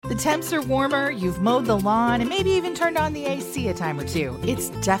The temps are warmer, you've mowed the lawn, and maybe even turned on the AC a time or two. It's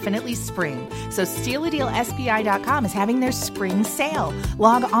definitely spring. So StealADealSPI.com is having their spring sale.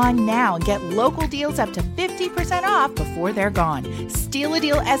 Log on now and get local deals up to 50% off before they're gone.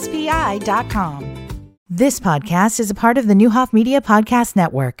 StealADealSPI.com. This podcast is a part of the Newhoff Media Podcast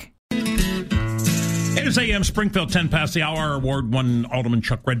Network. It is AM Springfield, 10 past the hour. Ward 1 Alderman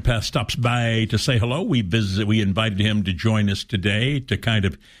Chuck Redpath stops by to say hello. We invited him to join us today to kind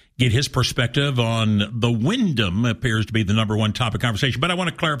of get his perspective on the Wyndham. Appears to be the number one topic of conversation. But I want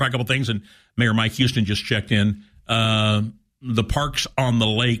to clarify a couple things, and Mayor Mike Houston just checked in. The parks on the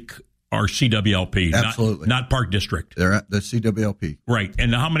lake are CWLP, absolutely, not Park District. They're at the CWLP. Right.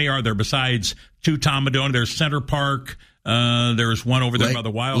 And how many are there besides two Tom Madone? There's Center Park. There's one over there by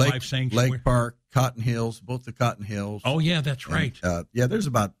the Wildlife Sanctuary. Lake Park, Cotton Hills, both the Cotton Hills. Oh, yeah, that's right. And, there's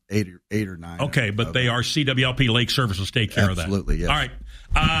about eight or nine. Okay, but they are CWLP Lake Services take care of that. Absolutely, yes. All right.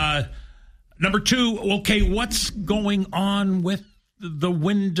 Number two, okay, what's going on with the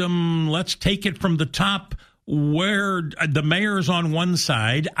Wyndham? Let's take it from the top where the mayor's on one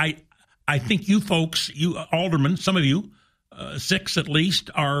side. I think you folks, you aldermen, some of you, 6 at least,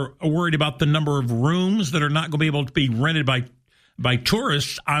 are worried about the number of rooms that are not going to be able to be rented by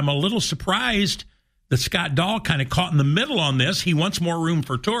tourists. I'm a little surprised that Scott Dahl kind of caught in the middle on this. He wants more room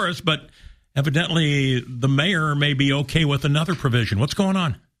for tourists, but evidently the mayor may be okay with another provision. What's going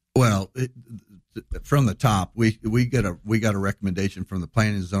on? Well, from the top, we got a recommendation from the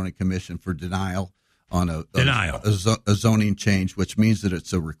Planning and Zoning Commission for denial on a zoning change, which means that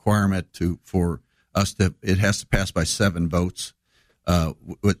it's a requirement for us to, it has to pass by 7 votes,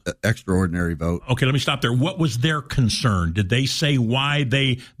 with an extraordinary vote. Okay, let me stop there. What was their concern? Did they say why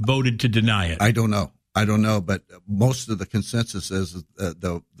they voted to deny it? I don't know, but most of the consensus is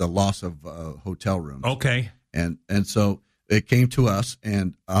the loss of hotel rooms. Okay. And so it came to us,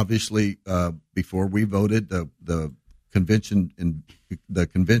 and obviously before we voted, the convention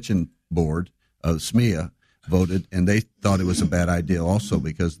board, SMEA, voted, and they thought it was a bad idea also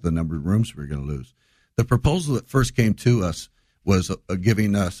because of the number of rooms we were going to lose. The proposal that first came to us was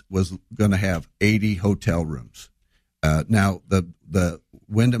was going to have 80 hotel rooms. Now the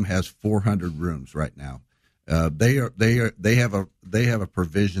Wyndham has 400 rooms right now. They have a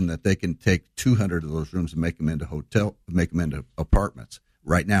provision that they can take 200 of those rooms and make them into apartments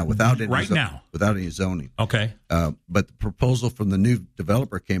right now without any zoning. Okay. But the proposal from the new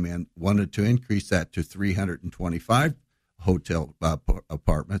developer came in, wanted to increase that to 325 hotel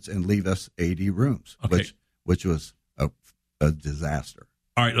apartments and leave us 80 rooms, okay, which was a disaster.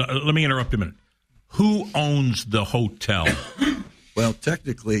 All right, let me interrupt a minute. Who owns the hotel? Well,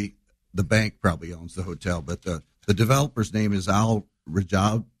 technically, the bank probably owns the hotel, but the developer's name is Al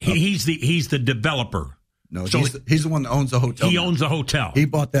Rajab. He's the developer. No, so he's the one that owns the hotel. He owns the hotel. He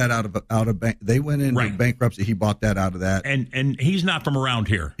bought that out of bank. They went into bankruptcy. He bought that out of that. And he's not from around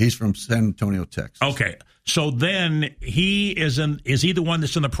here. He's from San Antonio, Texas. Okay. So then is he the one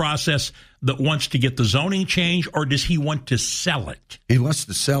that's in the process that wants to get the zoning change, or does he want to sell it? He wants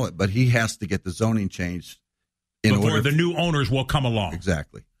to sell it, but he has to get the zoning changed before the new owners will come along.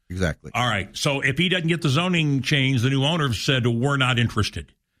 Exactly. All right. So if he doesn't get the zoning change, the new owners said, we're not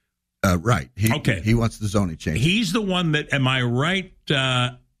interested. Right. He wants the zoning change. He's the one that, am I right,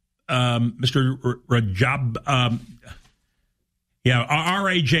 Mr. Rajab?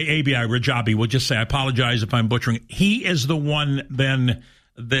 Rajabi, Rajabi, we'll just say, I apologize if I'm butchering. He is the one then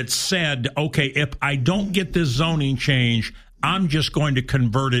that said, okay, if I don't get this zoning change, I'm just going to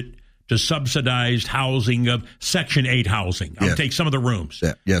convert it to subsidized housing of Section 8 housing. I'll take some of the rooms.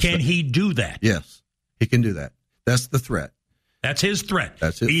 Yeah, yes, Can he do that? Yes, he can do that. That's the threat. That's his threat.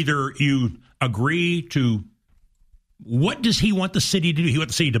 That's it. Either you agree to, what does he want the city to do? He want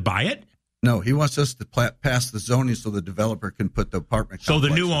the city to buy it? No, he wants us to pass the zoning so the developer can put the apartment complex. So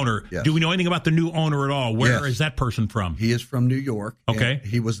the new owner, yes. Do we know anything about the new owner at all? Where is that person from? He is from New York. Okay.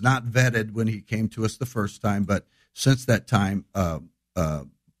 He was not vetted when he came to us the first time, but since that time,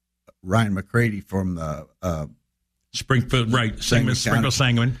 Ryan McCready from the Springfield, Springfield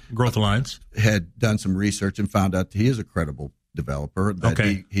Sangamon Growth Alliance had done some research and found out he is a credible developer,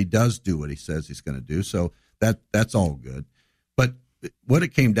 that he does do what he says he's going to do. So that's all good. But what it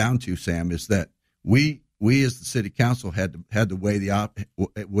came down to, Sam, is that we as the city council had to weigh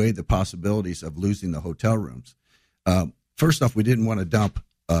the possibilities of losing the hotel rooms. First off, we didn't want to dump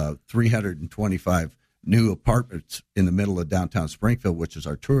 325 new apartments in the middle of downtown Springfield, which is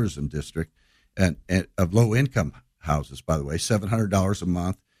our tourism district, and of low income houses, by the way, $700 a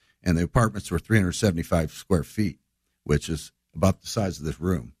month, and the apartments were 375 square feet, which is about the size of this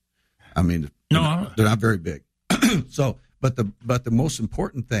room. I mean, they're not very big. So, But the most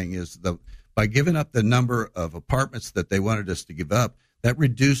important thing is by giving up the number of apartments that they wanted us to give up, that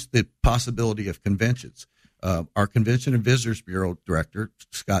reduced the possibility of conventions. Our Convention and Visitors Bureau director,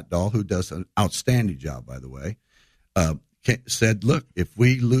 Scott Dahl, who does an outstanding job, by the way, said, look, if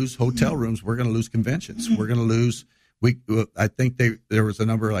we lose hotel rooms, we're going to lose conventions. We're going to lose, I think there was a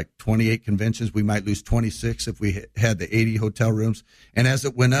number like 28 conventions. We might lose 26 if we had the 80 hotel rooms. And as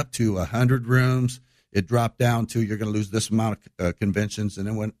it went up to 100 rooms, it dropped down to you're going to lose this amount of conventions. And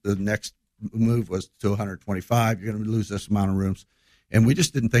then when the next move was to 125, you're going to lose this amount of rooms. And we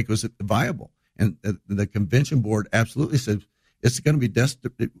just didn't think it was viable. And the convention board absolutely said it's going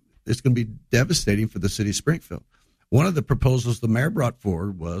to be devastating for the city of Springfield. One of the proposals the mayor brought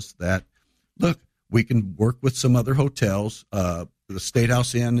forward was that, look, we can work with some other hotels. The State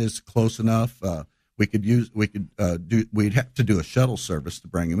House Inn is close enough. We'd have to do a shuttle service to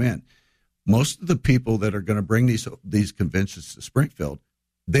bring them in. Most of the people that are going to bring these conventions to Springfield,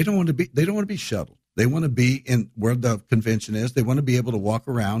 they don't want to be shuttled. They want to be in where the convention is. They want to be able to walk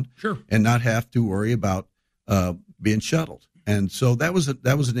around and not have to worry about being shuttled. And so that was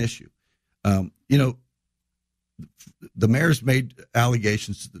an issue. The mayor's made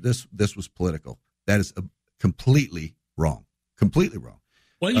allegations that this was political. That is completely wrong. Completely wrong.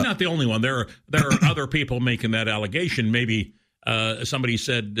 Well, you're not the only one. There are other people making that allegation. Maybe somebody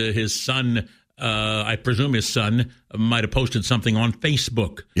said his son. I presume his son might have posted something on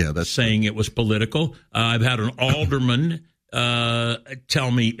Facebook saying it was political. I've had an alderman tell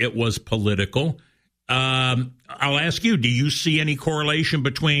me it was political. I'll ask you, do you see any correlation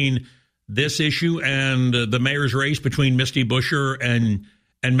between this issue and the mayor's race between Misty Buscher and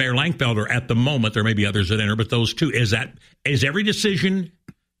Mayor Lankfelder at the moment? There may be others that enter, but those two, is every decision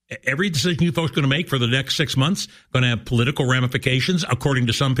you folks going to make for the next 6 months going to have political ramifications, according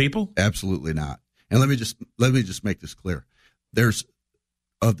to some people? Absolutely not. And let me just make this clear. There's,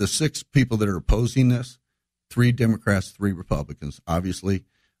 of the 6 people that are opposing this, 3 Democrats, 3 Republicans. Obviously,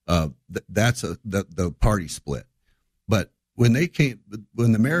 that's the party split. But when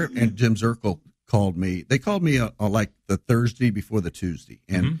the mayor and Jim Zirkle called me, they called me like the Thursday before the Tuesday,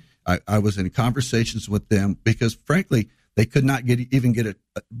 and I was in conversations with them because, frankly, they could not get it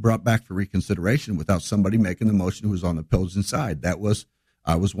brought back for reconsideration without somebody making the motion who was on the opposing side. I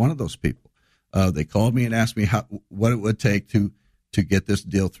was one of those people. They called me and asked me what it would take to get this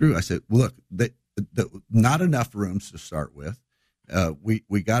deal through. I said, look, not enough rooms to start with.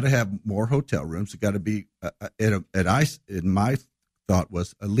 We got to have more hotel rooms. It got to be in my thought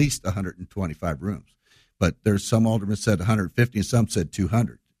was at least 125 rooms, but there's some aldermen said 150 and some said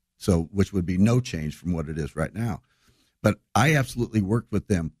 200. So which would be no change from what it is right now. But I absolutely worked with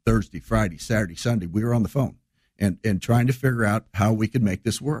them Thursday, Friday, Saturday, Sunday. We were on the phone and trying to figure out how we could make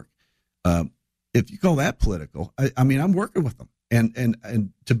this work. If you call that political, I mean, I'm working with them.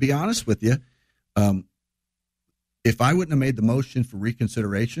 And to be honest with you, if I wouldn't have made the motion for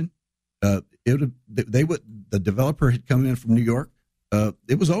reconsideration, the developer had come in from New York.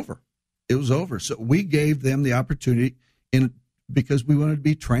 It was over. It was over. So we gave them the opportunity because we wanted to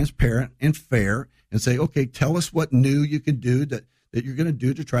be transparent and fair and say, okay, tell us what new you can do that you're going to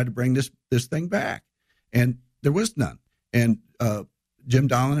do to try to bring this thing back. And there was none. And Jim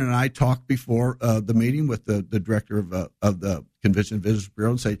Dolan and I talked before the meeting with the director of the Convention and Visitors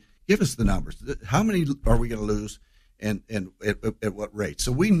Bureau and say, give us the numbers. How many are we going to lose and at what rate?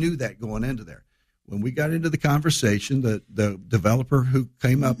 So we knew that going into there. When we got into the conversation, the developer who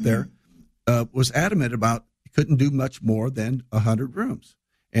came up there was adamant about couldn't do much more than 100 rooms.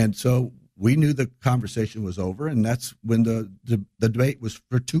 And so we knew the conversation was over, and that's when the debate was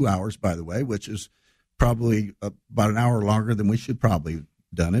for 2 hours, by the way, which is probably about an hour longer than we should probably have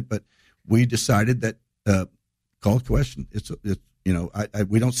done it. But we decided that call the question.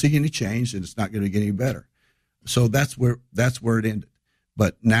 We don't see any change, and it's not going to get any better. So that's where it ended.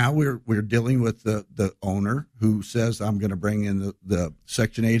 But now we're dealing with the owner who says I'm going to bring in the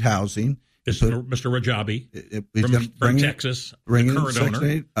Section 8 housing. Mr. Rajabi from Texas, bringing the current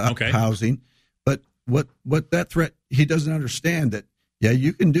Section owner. 8 housing. But what that threat, he doesn't understand that. Yeah,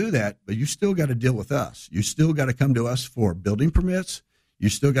 you can do that, but you still got to deal with us. You still got to come to us for building permits. You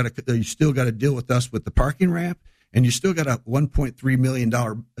still got to deal with us with the parking ramp, and you still got a $1.3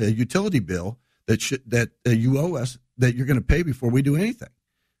 million utility bill that you owe us that you're going to pay before we do anything.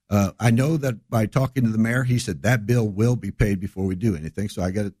 I know that by talking to the mayor, he said that bill will be paid before we do anything. So I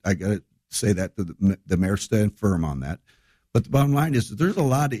got to say that to the mayor, stand firm on that. But the bottom line is that there's a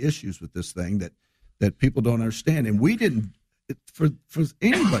lot of issues with this thing that people don't understand, and we didn't. For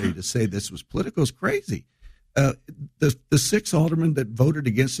anybody to say this was political is crazy. The 6 aldermen that voted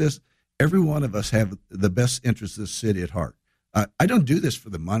against this, every one of us have the best interests of the city at heart. I don't do this for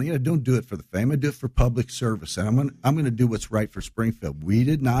the money. I don't do it for the fame. I do it for public service, and I'm going to do what's right for Springfield. We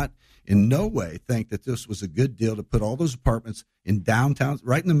did not, in no way, think that this was a good deal to put all those apartments in downtown,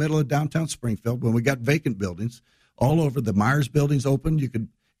 right in the middle of downtown Springfield, when we got vacant buildings all over. The Myers building's open. You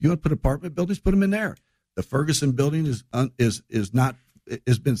want to put apartment buildings, put them in there. The Ferguson building has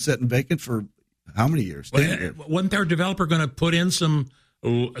been sitting vacant for how many years? 10 years. Wasn't their developer going to put in some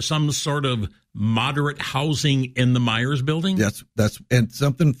sort of moderate housing in the Myers building? That's and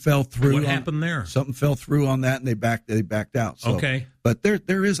something fell through. What happened there? Something fell through on that, and they backed out. So, okay, but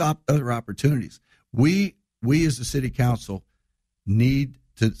there is other opportunities. We as the city council need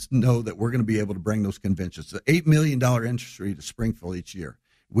to know that we're going to be able to bring those conventions. The $8 million industry to Springfield each year.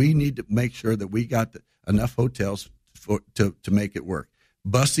 We need to make sure that we got enough hotels to make it work.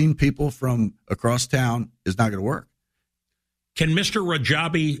 Busing people from across town is not going to work. Can Mr.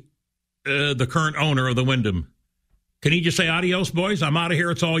 Rajabi, the current owner of the Wyndham, can he just say, adios, boys, I'm out of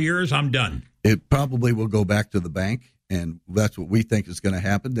here, it's all yours, I'm done? It probably will go back to the bank, and that's what we think is going to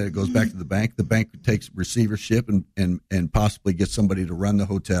happen, that it goes back to the bank. The bank takes receivership and possibly gets somebody to run the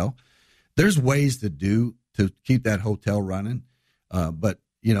hotel. There's ways to keep that hotel running, but,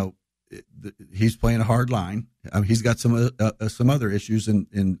 he's playing a hard line. He's got some other issues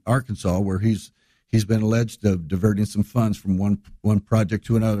in Arkansas where he's been alleged of diverting some funds from one project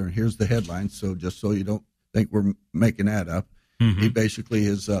to another. And here's the headline. So just so you don't think we're making that up, he basically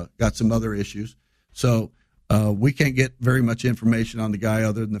has got some other issues. So we can't get very much information on the guy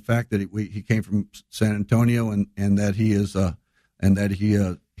other than the fact that he came from San Antonio and that he is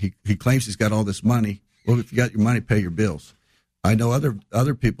he claims he's got all this money. Well, if you got your money, pay your bills. I know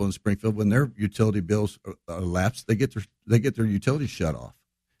other people in Springfield, when their utility bills lapse, they get their utilities shut off.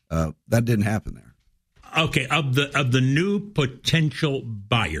 That didn't happen there. Okay, of the new potential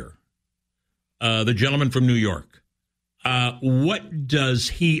buyer, the gentleman from New York, what does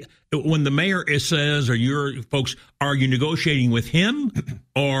he? When the mayor says, or your folks, are you negotiating with him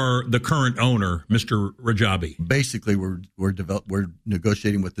or the current owner, Mr. Rajabi? Basically, we're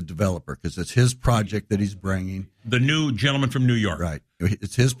negotiating with the developer because it's his project that he's bringing. The new gentleman from New York, right?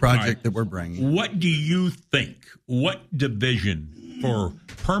 It's his project that we're bringing. What do you think? What division for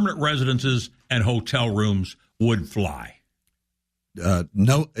permanent residences and hotel rooms would fly?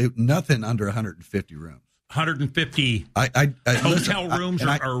 Nothing under 150 rooms. 150 hotel rooms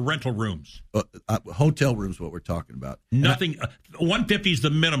or rental rooms? Hotel rooms, what we're talking about. Nothing. 150 is the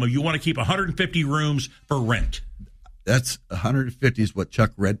minimum. You want to keep 150 rooms for rent. That's 150 is what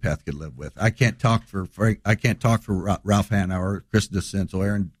Chuck Redpath could live with. I can't talk for Frank. I can't talk for Ralph Hanauer, Chris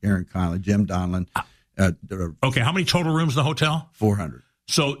DeCenzo, Aaron Conley, Jim Donlin. Okay, how many total rooms in the hotel? 400.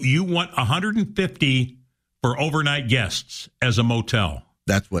 So you want 150 for overnight guests as a motel?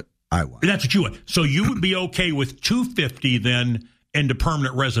 That's what I want. That's what you want. So you would be okay with 250 then into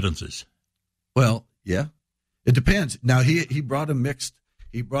permanent residences? Well, yeah, it depends. Now he brought a mixed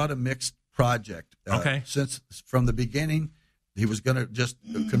project. Okay. Since from the beginning, he was going to just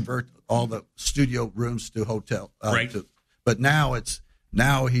convert all the studio rooms to hotel. Right. But now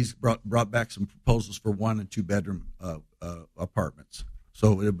he's brought back some proposals for 1 and 2 bedroom apartments.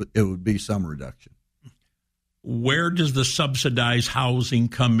 So it would be some reduction. Where does the subsidized housing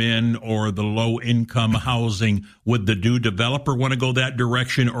come in, or the low-income housing? Would the new developer want to go that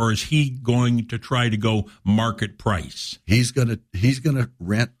direction, or is he going to try to go market price? He's gonna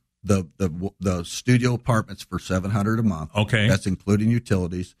rent the studio apartments for $700 a month. Okay, that's including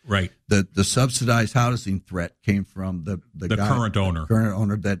utilities. Right. The subsidized housing threat came from the guy, current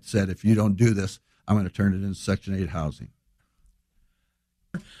owner that said, if you don't do this, I'm going to turn it into Section 8 housing.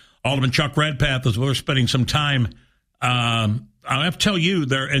 Alderman Chuck Redpath, as we're spending some time, I have to tell you,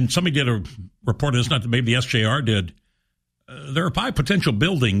 and somebody did a report on this, not maybe the SJR did, there are 5 potential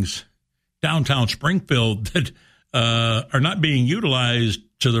buildings downtown Springfield that are not being utilized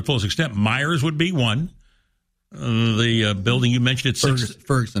to their fullest extent. Myers would be one. The building you mentioned at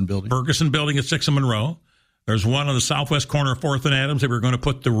Ferguson building. Ferguson building at 6th and Monroe. There's one on the southwest corner of 4th and Adams. They were going to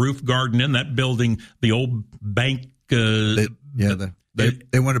put the roof garden in that building, the old bank.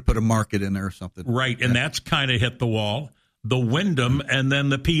 They want to put a market in there or something. Right, and that's kind of hit the wall. The Wyndham and then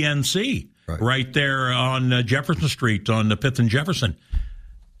the PNC right there on Jefferson Street on the 5th and Jefferson.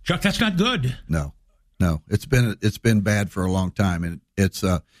 Chuck, that's not good. No. It's been bad for a long time, and it's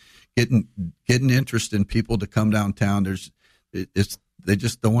getting interest in people to come downtown. They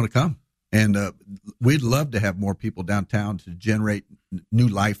just don't want to come, and we'd love to have more people downtown to generate new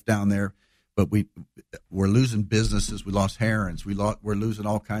life down there. But we're losing businesses. We lost Herons. We're losing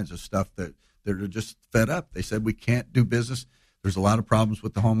all kinds of stuff that are just fed up. They said we can't do business. There's a lot of problems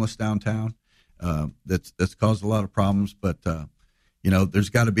with the homeless downtown. That's caused a lot of problems, but there's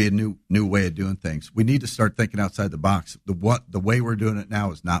got to be a new way of doing things. We need to start thinking outside the box. The way we're doing it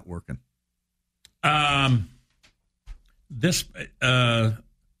now is not working. This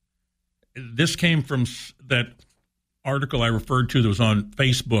came from that article I referred to that was on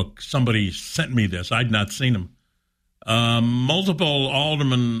Facebook. Somebody sent me this. I'd not seen them. Multiple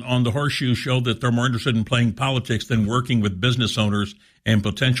aldermen on the Horseshoe showed that they're more interested in playing politics than working with business owners and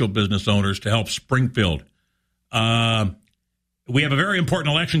potential business owners to help Springfield. We have a very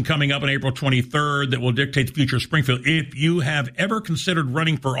important election coming up on April 23rd that will dictate the future of Springfield. If you have ever considered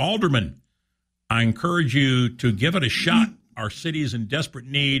running for alderman, I encourage you to give it a shot. Our city is in desperate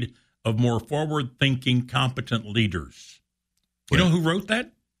need of more forward-thinking, competent leaders. You know who wrote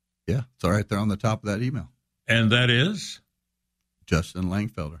that? Yeah, it's all right there on the top of that email. And that is? Justin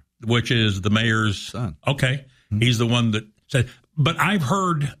Langfelder. Which is the mayor's son. Okay. Mm-hmm. He's the one that said, but I've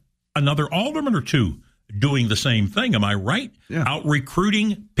heard another alderman or two doing the same thing. Am I right? Yeah. Out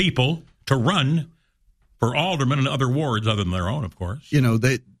recruiting people to run for aldermen in other wards other than their own, of course.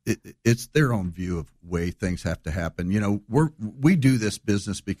 It's their own view of way things have to happen. We do this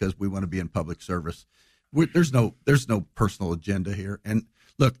business because we want to be in public service. There's no personal agenda here. And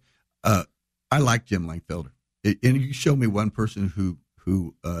look, I like Jim Langfelder. And you show me one person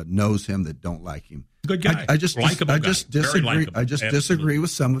who knows him that don't like him. Good guy. I just disagree. I just Absolutely. disagree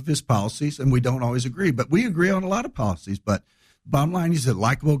with some of his policies, and we don't always agree. But we agree on a lot of policies. But bottom line, he's a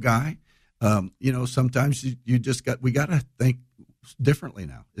likable guy. Sometimes we got to think differently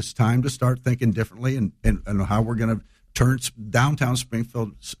now. It's time to start thinking differently and how we're going to turn downtown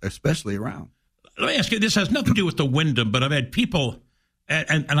Springfield especially around. Let me ask you, this has nothing to do with the Wyndham, but I've had people,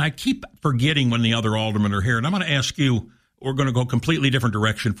 and I keep forgetting when the other aldermen are here, and I'm going to ask you, we're going to go a completely different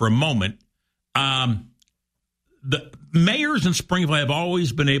direction for a moment. The mayors in Springfield have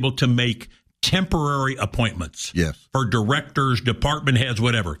always been able to make temporary appointments. Yes. For directors, department heads,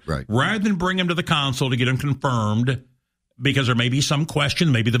 whatever. Right. Rather than bring them to the council to get them confirmed, because there may be some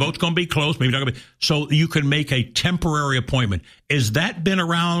question, maybe the vote's going to be close, maybe not going to be. So you can make a temporary appointment. Has that been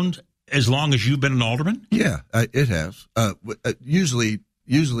around as long as you've been an alderman? Yeah, it has. Usually,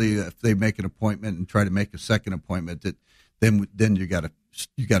 if they make an appointment and try to make a second appointment, then you got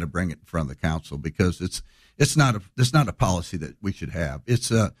to bring it in front of the council, because it's not a policy that we should have. It's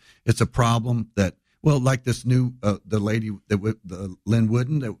a problem that, well, like this new the lady the Lynn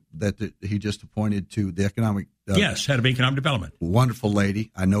Wooden that he just appointed to the economic head of economic development. Wonderful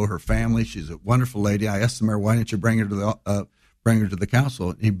lady. I know her family. She's a wonderful lady. I asked the mayor, why didn't you bring her to the council?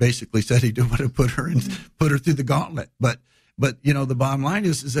 And he basically said he didn't want to put her through the gauntlet. But the bottom line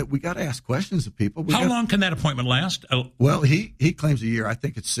is that we got to ask questions of people. How long can that appointment last? Well, he claims a year. I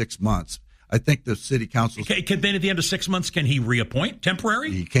think it's 6 months. I think the city council. Then at the end of 6 months, can he reappoint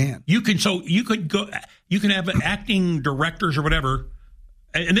temporary? He can. You can have acting directors or whatever.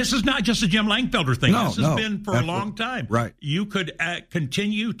 And this is not just a Jim Langfelder thing. This has been for a long time. Right. You could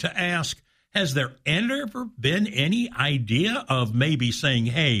continue to ask, has there ever been any idea of maybe saying,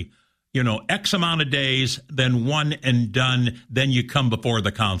 hey, X amount of days, then one and done, then you come before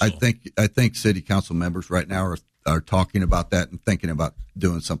the council? I think city council members right now are talking about that and thinking about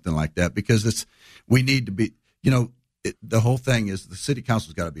doing something like that, because we need to be, the whole thing is the city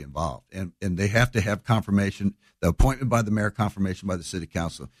council's got to be involved, and they have to have confirmation, the appointment by the mayor, confirmation by the city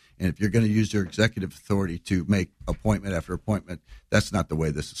council. And if you're going to use your executive authority to make appointment after appointment, that's not the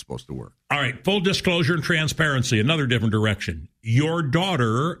way this is supposed to work. All right. Full disclosure and transparency, another different direction. Your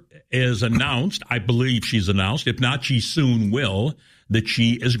daughter is announced, I believe she's announced, if not, she soon will, that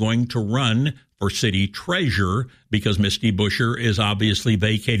she is going to run for city treasurer, because Misty Buscher is obviously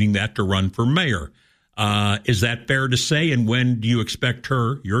vacating that to run for mayor. Is that fair to say? And when do you expect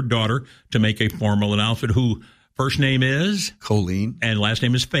your daughter, to make a formal announcement? Who first name is? Colleen. And last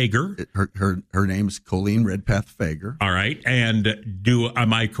name is Fager. Her name is Colleen Redpath Fager. All right. And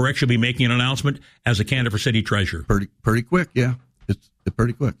am I correct? She'll be making an announcement as a candidate for city treasurer. Pretty quick, yeah. It's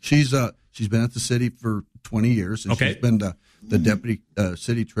pretty quick. She's been at the city for 20 years, and she's been the deputy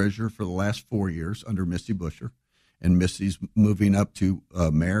city treasurer for the last 4 years under Misty Buscher, and Misty's moving up to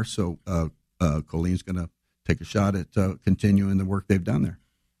mayor. So Colleen's going to take a shot at continuing the work they've done there.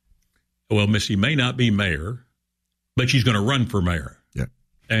 Well, Misty may not be mayor, but she's going to run for mayor. Yeah.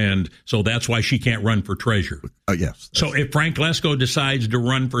 And so that's why she can't run for treasurer. Yes. So if Frank Lesko decides to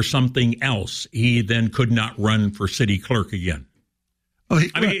run for something else, he then could not run for city clerk again. Oh, he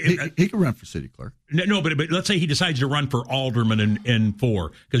can run for city clerk. No, but let's say he decides to run for alderman in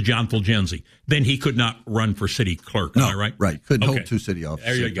 4 because John Fulgenzi. Then he could not run for city clerk. No, am I right? Right. Couldn't hold 2 city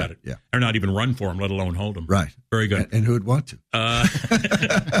offices. There you got it. Yeah. Or not even run for him, let alone hold him. Right. Very good. And who would want to?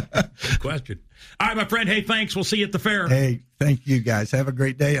 Good question. All right, my friend. Hey, thanks. We'll see you at the fair. Hey, thank you, guys. Have a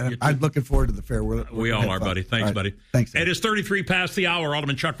great day. I'm looking forward to the fair. We all are, buddy. Thanks, right. buddy. Thanks. It is 33 past the hour.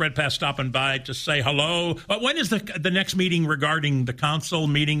 Alderman Chuck Redpath stopping by to say hello. When is the next meeting regarding the council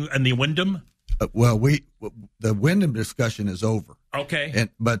meeting and the Wyndham? The Wyndham discussion is over. Okay.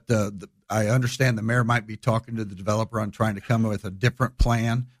 But I understand the mayor might be talking to the developer on trying to come up with a different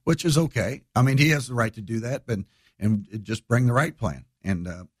plan, which is okay. I mean, he has the right to do that, and just bring the right plan.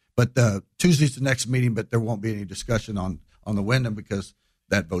 But Tuesday's the next meeting, but there won't be any discussion on the Wyndham because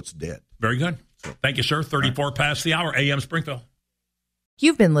that vote's dead. Very good. Thank you, sir. 34 past the hour, AM Springfield.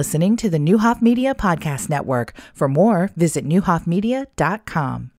 You've been listening to the Neuhoff Media Podcast Network. For more, visit neuhoffmedia.com.